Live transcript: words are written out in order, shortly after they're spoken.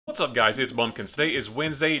What's up, guys? It's Bumpkin. Today is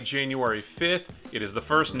Wednesday, January 5th. It is the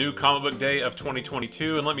first new comic book day of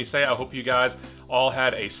 2022, and let me say, I hope you guys all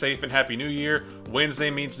had a safe and happy new year.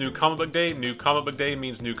 Wednesday means new comic book day. New comic book day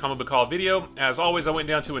means new comic book haul video. As always, I went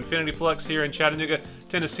down to Infinity Flux here in Chattanooga,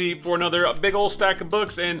 Tennessee for another big old stack of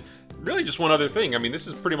books, and really just one other thing. I mean, this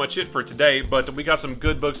is pretty much it for today, but we got some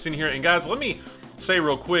good books in here. And guys, let me say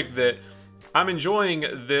real quick that I'm enjoying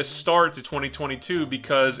this start to 2022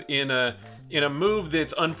 because in a move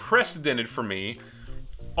that's unprecedented for me,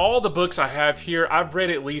 all the books I have here, I've read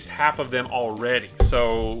at least half of them already.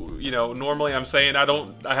 So, you know, normally I'm saying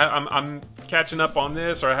I'm catching up on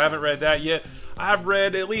this, or I haven't read that yet. I've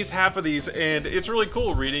read at least half of these, and it's really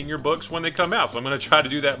cool reading your books when they come out. So I'm going to try to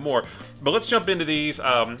do that more. But let's jump into these,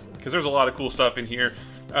 because there's a lot of cool stuff in here.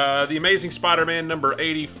 The Amazing Spider-Man number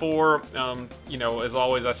 84, you know, as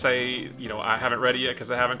always I say, you know, I haven't read it yet because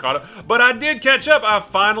I haven't caught up, but I did catch up. I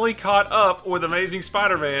finally caught up with Amazing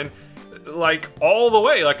Spider-Man, like, all the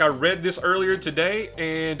way. Like, I read this earlier today,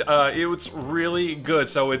 and it was really good.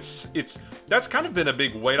 So that's kind of been a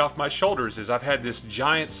big weight off my shoulders, is I've had this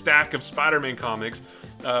giant stack of Spider-Man comics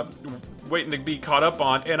waiting to be caught up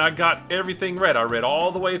on, and I got everything read. I read all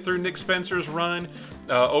the way through Nick Spencer's run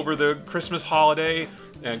over the Christmas holiday,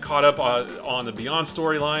 and caught up on the Beyond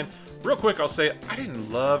storyline. Real quick, I'll say, I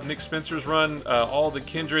didn't love Nick Spencer's run. All the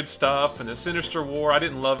Kindred stuff and the Sinister War, I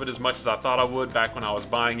didn't love it as much as I thought I would back when I was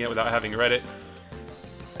buying it without having read it.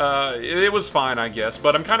 It was fine, I guess,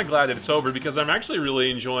 but I'm kind of glad that it's over because I'm actually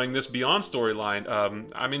really enjoying this Beyond storyline.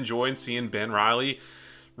 I'm enjoying seeing Ben Reilly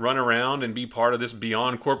run around and be part of this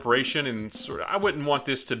Beyond Corporation, and sort of, I wouldn't want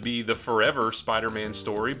this to be the forever Spider-Man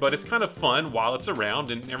story, but it's kind of fun while it's around,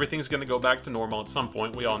 and everything's going to go back to normal at some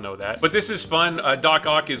point. We all know that. But this is fun. Doc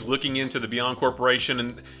Ock is looking into the Beyond Corporation,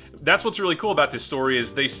 and that's what's really cool about this story,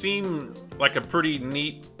 is they seem like a pretty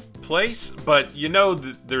neat place, but you know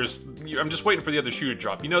that I'm just waiting for the other shoe to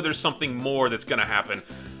drop. You know there's something more that's going to happen.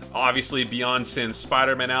 Obviously, Beyond sends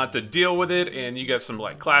Spider-Man out to deal with it, and you got some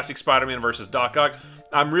like classic Spider-Man versus Doc Ock.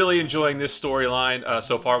 I'm really enjoying this storyline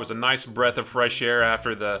so far. It was a nice breath of fresh air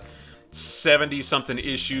after the 70-something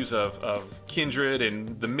issues of Kindred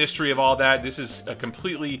and the mystery of all that. This is a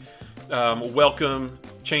completely welcome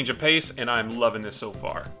change of pace, and I'm loving this so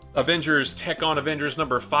far. Avengers Tech on Avengers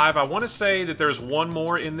number 5. I want to say that there's one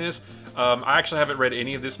more in this. I actually haven't read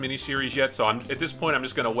any of this miniseries yet, so at this point I'm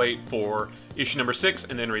just going to wait for issue number 6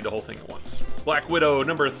 and then read the whole thing at once. Black Widow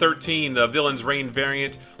number 13, the Villain's Reign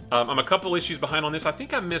variant. I'm a couple issues behind on this. I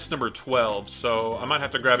think I missed number 12, so I might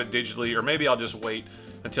have to grab it digitally, or maybe I'll just wait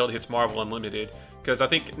until it hits Marvel Unlimited, because I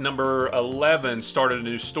think number 11 started a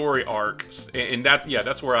new story arc, and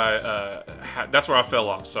that's where I fell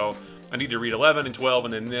off. So I need to read 11 and 12,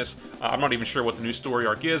 and then this. I'm not even sure what the new story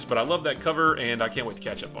arc is, but I love that cover, and I can't wait to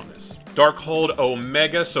catch up on this. Darkhold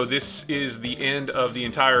Omega. So this is the end of the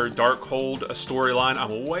entire Darkhold storyline.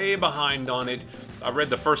 I'm way behind on it. I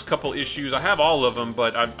read the first couple issues. I have all of them,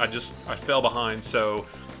 but I fell behind. So,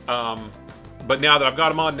 but now that I've got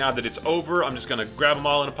them on, now that it's over, I'm just gonna grab them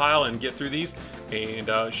all in a pile and get through these, and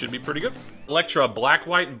it should be pretty good. Elektra Black,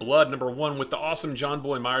 White, and Blood number 1 with the awesome John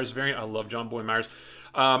Boy Myers variant. I love John Boy Myers.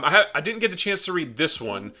 I didn't get the chance to read this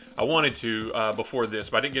one. I wanted to before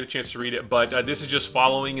this, but I didn't get a chance to read it. But this is just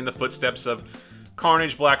following in the footsteps of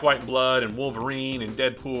Carnage, Black, White, and Blood, and Wolverine, and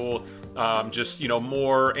Deadpool. Just, you know,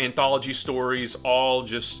 more anthology stories, all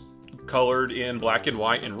just colored in black and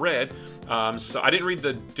white and red. So I didn't read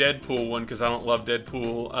the Deadpool one because I don't love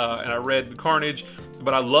Deadpool, and I read the Carnage,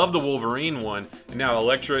 but I love the Wolverine one. And now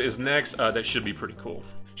Elektra is next. That should be pretty cool.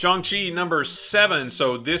 Shang-Chi number 7.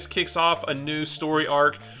 So this kicks off a new story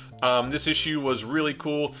arc. This issue was really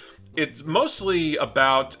cool. It's mostly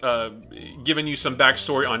about giving you some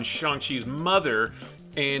backstory on Shang-Chi's mother,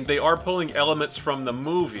 and they are pulling elements from the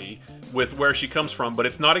movie with where she comes from, but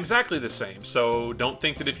it's not exactly the same. So don't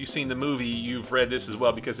think that if you've seen the movie, you've read this as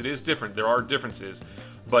well, because it is different. There are differences,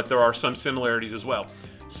 but there are some similarities as well.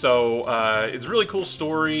 So it's a really cool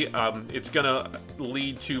story. It's gonna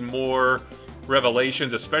lead to more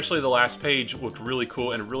revelations, especially the last page looked really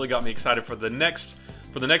cool and really got me excited for the next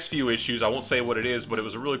few issues. I won't say what it is, but it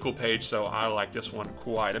was a really cool page, so I like this one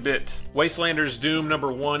quite a bit. Wastelanders Doom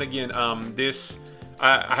number 1. Again,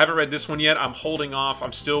 I haven't read this one yet. I'm holding off.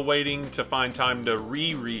 I'm still waiting to find time to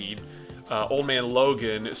reread Old Man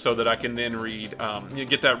Logan so that I can then read,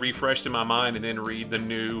 get that refreshed in my mind, and then read the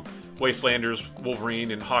new Wastelanders, Wolverine,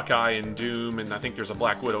 and Hawkeye, and Doom, and I think there's a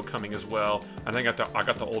Black Widow coming as well. I think I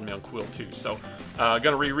got the Old Man Quill too. So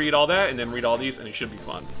gonna reread all that and then read all these, and it should be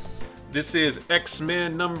fun. This is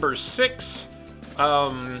X-Men number 6.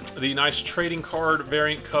 The nice trading card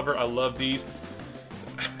variant cover. I love these.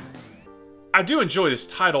 I do enjoy this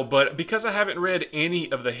title, but because I haven't read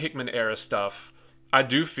any of the Hickman era stuff, I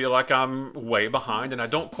do feel like I'm way behind, and I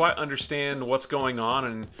don't quite understand what's going on.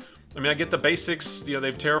 And I mean, I get the basics, you know,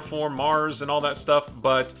 they've terraformed Mars and all that stuff,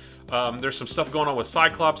 but there's some stuff going on with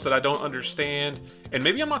Cyclops that I don't understand, and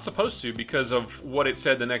maybe I'm not supposed to because of what it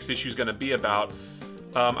said the next issue is going to be about.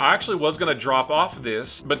 I actually was going to drop off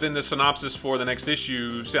this, but then the synopsis for the next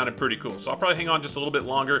issue sounded pretty cool, so I'll probably hang on just a little bit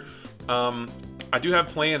longer. I do have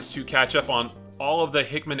plans to catch up on all of the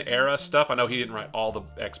Hickman era stuff. I know he didn't write all the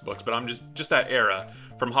X books, but I'm just that era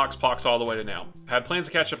from Hoxpox all the way to now. I have plans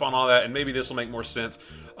to catch up on all that, and maybe this will make more sense.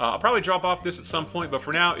 I'll probably drop off this at some point, but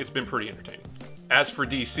for now, it's been pretty entertaining. As for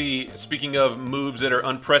DC, speaking of moves that are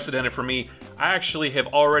unprecedented for me, I actually have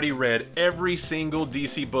already read every single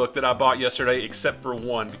DC book that I bought yesterday except for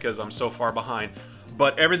one because I'm so far behind.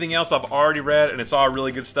 But everything else I've already read, and it's all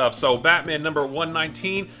really good stuff. So Batman number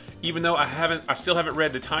 119, even though I still haven't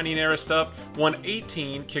read the Tynion era stuff,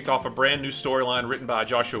 118 kicked off a brand new storyline written by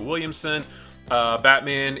Joshua Williamson.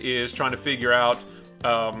 Batman is trying to figure out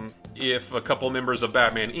if a couple members of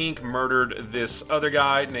Batman Inc. murdered this other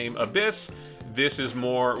guy named Abyss. This is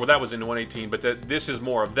more, well, that was in 118, but this is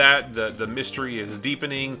more of that. The mystery is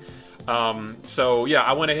deepening. So yeah,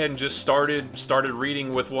 I went ahead and just started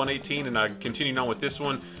reading with 118, and I continued on with this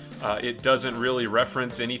one. It doesn't really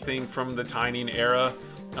reference anything from the Tynion era.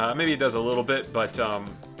 Maybe it does a little bit, but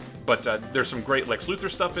there's some great Lex Luthor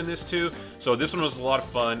stuff in this too. So this one was a lot of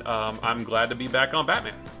fun. I'm glad to be back on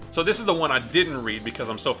Batman. So this is the one I didn't read because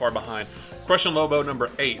I'm so far behind. Question Lobo number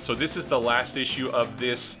 8. So this is the last issue of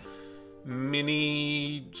this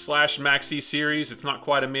mini / maxi series. It's not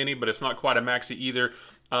quite a mini, but it's not quite a maxi either.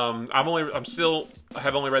 I have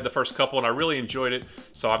only read the first couple, and I really enjoyed it,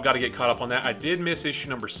 so I've got to get caught up on that. I did miss issue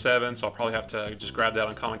number 7, so I'll probably have to just grab that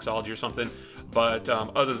on Comixology or something. But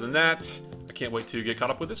other than that, I can't wait to get caught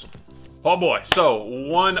up with this one. Oh boy, so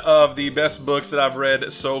one of the best books that I've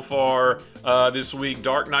read so far this week,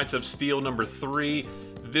 Dark Knights of Steel number 3.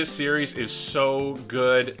 This series is so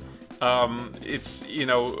good. It's, you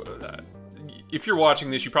know, if you're watching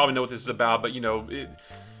this, you probably know what this is about, but, you know,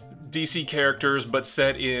 DC characters, but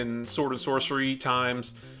set in sword and sorcery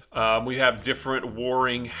times. We have different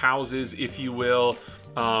warring houses, if you will,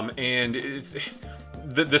 and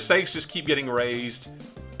the stakes just keep getting raised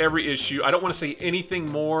every issue. I don't want to say anything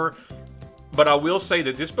more, but I will say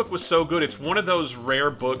that this book was so good. It's one of those rare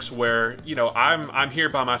books where, you know, I'm here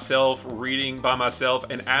by myself, reading by myself,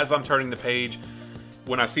 and as I'm turning the page,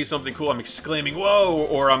 when I see something cool, I'm exclaiming, "Whoa!"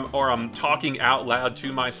 or I'm talking out loud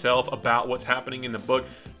to myself about what's happening in the book.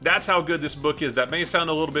 That's how good this book is. That may sound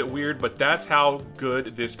a little bit weird, but that's how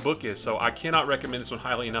good this book is. So I cannot recommend this one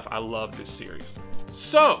highly enough. I love this series.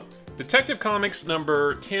 So, Detective Comics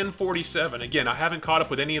number 1047. Again, I haven't caught up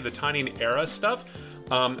with any of the Tynion era stuff.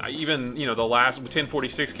 Even, you know, the last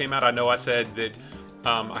 1046 came out. I know I said that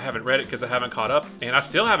I haven't read it because I haven't caught up, and I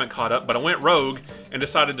still haven't caught up, but I went rogue and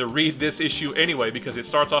decided to read this issue anyway because it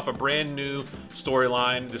starts off a brand new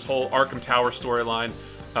storyline, this whole Arkham Tower storyline.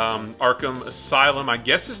 Arkham Asylum, I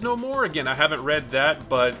guess, is no more. Again, I haven't read that,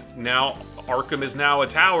 but now Arkham is now a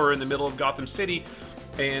tower in the middle of Gotham City,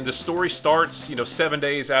 and the story starts, you know, 7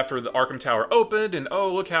 days after the Arkham Tower opened, and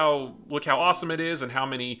oh, look how awesome it is, and how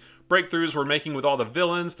many breakthroughs we're making with all the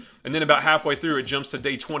villains. And then about halfway through, it jumps to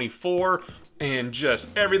day 24, and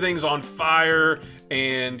just everything's on fire,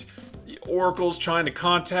 and Oracle's trying to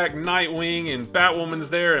contact Nightwing, and Batwoman's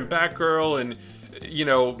there, and Batgirl, and, you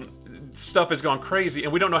know, stuff has gone crazy,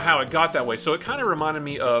 and we don't know how it got that way. So it kind of reminded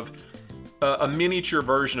me of a miniature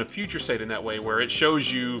version of Future State in that way, where it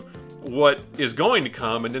shows you what is going to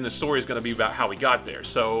come, and then the story is going to be about how we got there.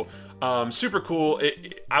 So super cool.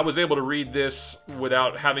 I was able to read this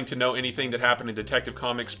without having to know anything that happened in Detective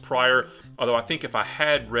Comics prior, although I think if I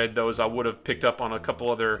had read those, I would have picked up on a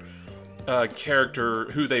couple other character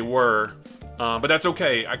who they were. But that's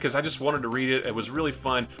okay, because I just wanted to read it. It was really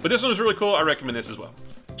fun. But this one was really cool. I recommend this as well.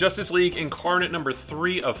 Justice League Incarnate number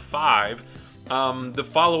 3 of 5. The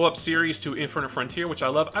follow-up series to Infinite Frontier, which I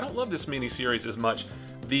love. I don't love this mini-series as much.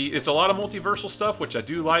 It's a lot of multiversal stuff, which I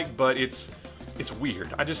do like, but it's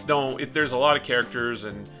weird. I just don't... there's a lot of characters,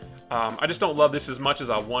 and I just don't love this as much as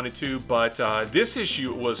I wanted to, but this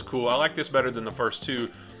issue was cool. I like this better than the first two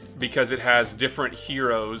because it has different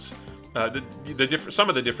heroes. Some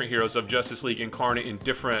of the different heroes of Justice League Incarnate in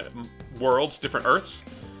different worlds, different Earths.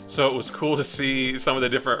 So it was cool to see some of the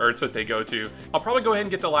different Earths that they go to. I'll probably go ahead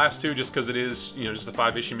and get the last two just because it is, you know, just a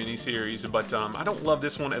 5-issue miniseries. But I don't love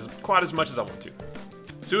this one quite as much as I want to.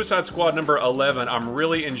 Suicide Squad number 11. I'm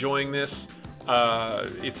really enjoying this.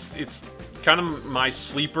 It's kind of my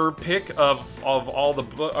sleeper pick of all the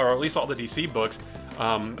or at least all the DC books.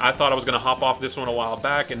 I thought I was going to hop off this one a while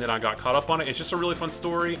back, and then I got caught up on it. It's just a really fun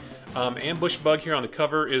story. Ambush Bug here on the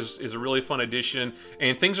cover is a really fun addition,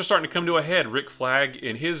 and things are starting to come to a head. Rick Flag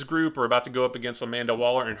and his group are about to go up against Amanda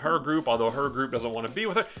Waller and her group, although her group doesn't want to be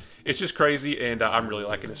with her. It's just crazy, and I'm really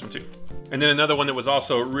liking this one too. And then another one that was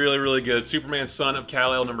also really, really good, Superman Son of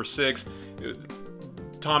Kal-El #6.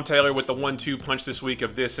 Tom Taylor with the 1-2 punch this week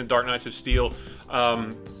of this and Dark Knights of Steel.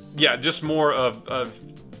 Yeah, just more of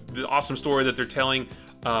the awesome story that they're telling.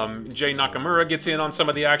 Jay Nakamura gets in on some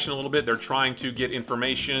of the action a little bit. They're trying to get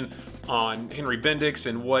information on Henry Bendix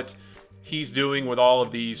and what he's doing with all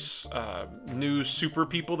of these new super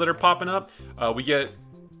people that are popping up. We get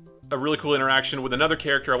a really cool interaction with another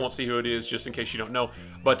character. I won't see who it is just in case you don't know.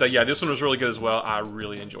 But yeah, this one was really good as well. I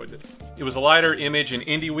really enjoyed it. It was a lighter Image and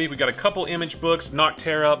Indie week. We got a couple Image books.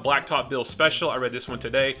 Nocterra, Blacktop Bill Special. I read this one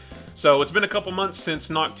today. So it's been a couple months since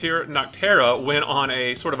Nocterra went on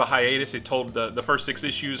a sort of a hiatus. It told the first 6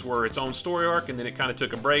 issues were its own story arc, and then it kind of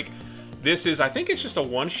took a break. This is, I think it's just a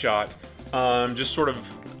one-shot, just sort of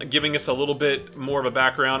giving us a little bit more of a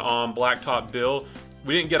background on Blacktop Bill.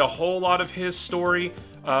 We didn't get a whole lot of his story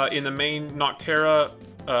in the main Nocterra,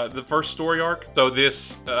 the first story arc, though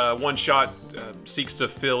this one-shot seeks to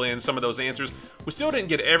fill in some of those answers. We still didn't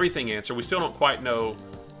get everything answered. We still don't quite know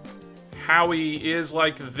how he is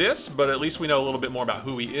like this, but at least we know a little bit more about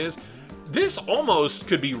who he is. This almost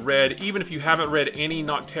could be read even if you haven't read any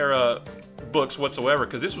Nocterra books whatsoever,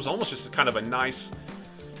 because this was almost just kind of a nice,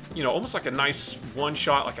 you know, almost like a nice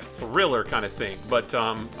one-shot, like a thriller kind of thing. But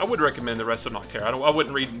I would recommend the rest of Nocterra. I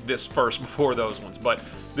wouldn't read this first before those ones, but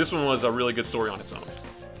this one was a really good story on its own.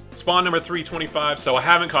 Spawn number 325, so I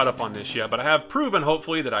haven't caught up on this yet, but I have proven,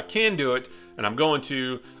 hopefully, that I can do it, and I'm going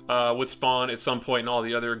to with Spawn at some point and all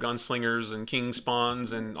the other Gunslingers and King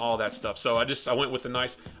Spawns and all that stuff. So I went with the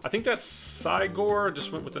nice, I think that's Cygor,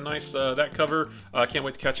 just went with the nice, that cover. Can't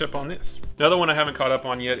wait to catch up on this. Another one I haven't caught up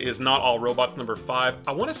on yet is Not All Robots number 5.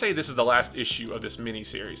 I want to say this is the last issue of this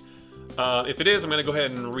mini-series. If it is, I'm going to go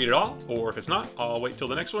ahead and read it all, or if it's not, I'll wait till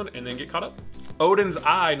the next one and then get caught up. Odin's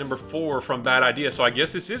Eye number 4 from Bad Idea. So I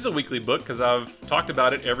guess this is a weekly book because I've talked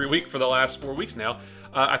about it every week for the last 4 weeks now.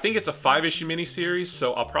 I think it's a 5-issue miniseries,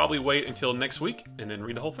 so I'll probably wait until next week and then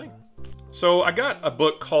read the whole thing. So I got a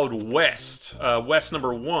book called West, West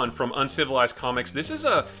number 1 from Uncivilized Comics. This is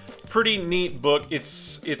a pretty neat book.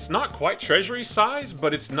 It's not quite Treasury size,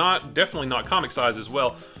 but it's definitely not comic size as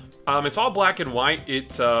well. It's all black and white.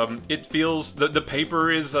 It feels, the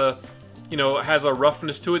paper is you know, has a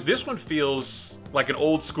roughness to it. This one feels like an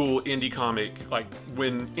old school indie comic, like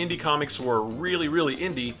when indie comics were really, really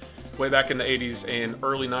indie way back in the 80s and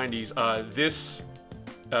early 90s. This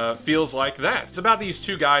feels like that. It's about these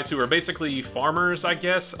two guys who are basically farmers, I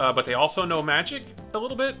guess, but they also know magic a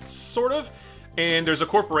little bit, sort of. And there's a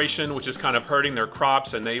corporation which is kind of hurting their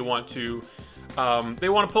crops, and they want to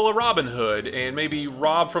pull a Robin Hood and maybe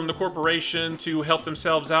rob from the corporation to help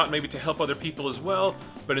themselves out, maybe to help other people as well.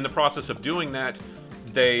 But in the process of doing that,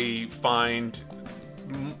 they find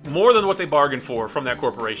more than what they bargained for from that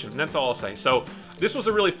corporation. And that's all I'll say. So this was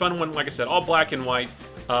a really fun one. Like I said, all black and white,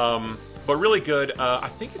 but really good. I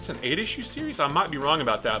think it's an 8-issue series. I might be wrong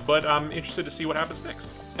about that, but I'm interested to see what happens next.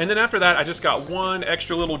 And then after that, I just got one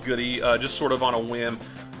extra little goodie, just sort of on a whim.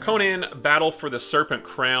 Conan Battle for the Serpent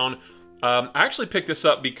Crown. I actually picked this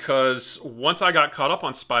up because once I got caught up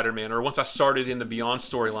on Spider-Man, or once I started in the Beyond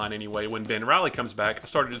storyline anyway, when Ben Reilly comes back, I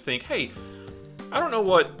started to think, hey, I don't know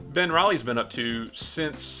what Ben Reilly's been up to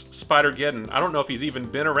since Spider-Geddon. I don't know if he's even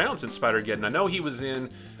been around since Spider-Geddon. I know he was in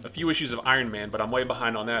a few issues of Iron Man, but I'm way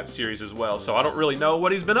behind on that series as well, so I don't really know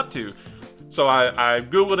what he's been up to. So I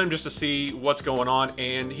Googled him just to see what's going on,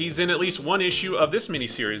 and he's in at least one issue of this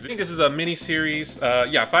miniseries. I think this is a miniseries,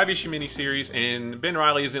 yeah, 5-issue miniseries, and Ben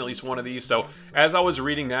Reilly is in at least one of these. So as I was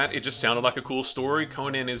reading that, it just sounded like a cool story.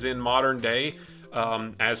 Conan is in modern day,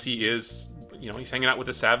 as he is, you know, he's hanging out with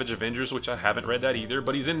the Savage Avengers, which I haven't read that either,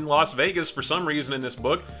 but he's in Las Vegas for some reason in this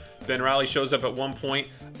book. Ben Reilly shows up at one point.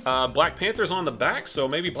 Black Panther's on the back, so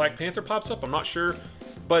maybe Black Panther pops up, I'm not sure.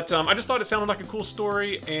 But I just thought it sounded like a cool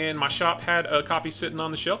story, and my shop had a copy sitting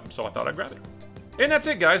on the shelf, so I thought I'd grab it. And that's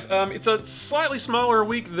it, guys. It's a slightly smaller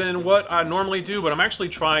week than what I normally do, but I'm actually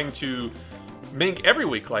trying to make every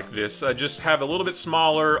week like this. Just have a little bit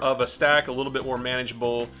smaller of a stack, a little bit more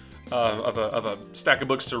manageable of a stack of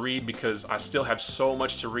books to read, because I still have so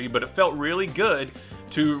much to read, but it felt really good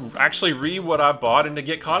to actually read what I bought and to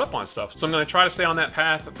get caught up on stuff. So I'm going to try to stay on that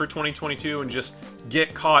path for 2022 and just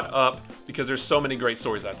get caught up, because there's so many great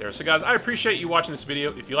stories out there. So guys, I appreciate you watching this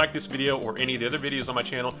video. If you like this video or any of the other videos on my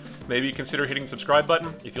channel, maybe consider hitting the subscribe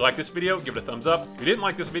button. If you like this video, give it a thumbs up. If you didn't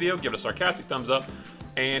like this video, give it a sarcastic thumbs up.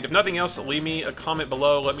 And if nothing else, leave me a comment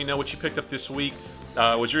below. Let me know what you picked up this week.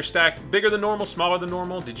 Was your stack bigger than normal, smaller than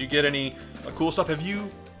normal? Did you get any cool stuff? Have you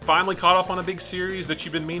finally caught up on a big series that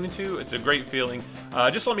you've been meaning to? It's a great feeling.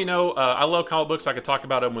 Just let me know. I love comic books. I could talk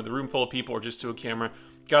about them with a room full of people or just to a camera.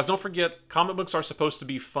 Guys, don't forget, comic books are supposed to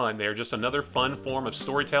be fun. They are just another fun form of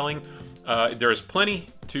storytelling. There is plenty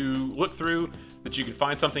to look through that you can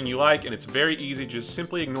find something you like, and it's very easy. Just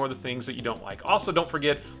simply ignore the things that you don't like. Also, don't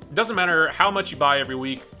forget, it doesn't matter how much you buy every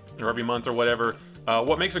week or every month or whatever.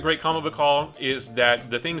 What makes a great comic book haul is that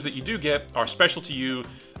the things that you do get are special to you,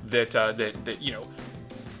 that you know,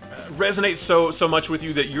 resonates so much with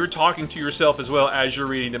you that you're talking to yourself as well as you're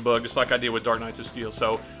reading the book, just like I did with Dark Knights of Steel.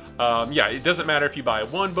 So yeah, it doesn't matter if you buy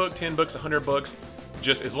 1 book, 10 books, 100 books.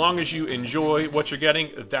 Just as long as you enjoy what you're getting,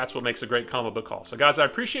 that's what makes a great comic book haul. So guys, I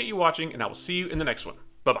appreciate you watching, and I will see you in the next one.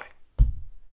 Bye-bye.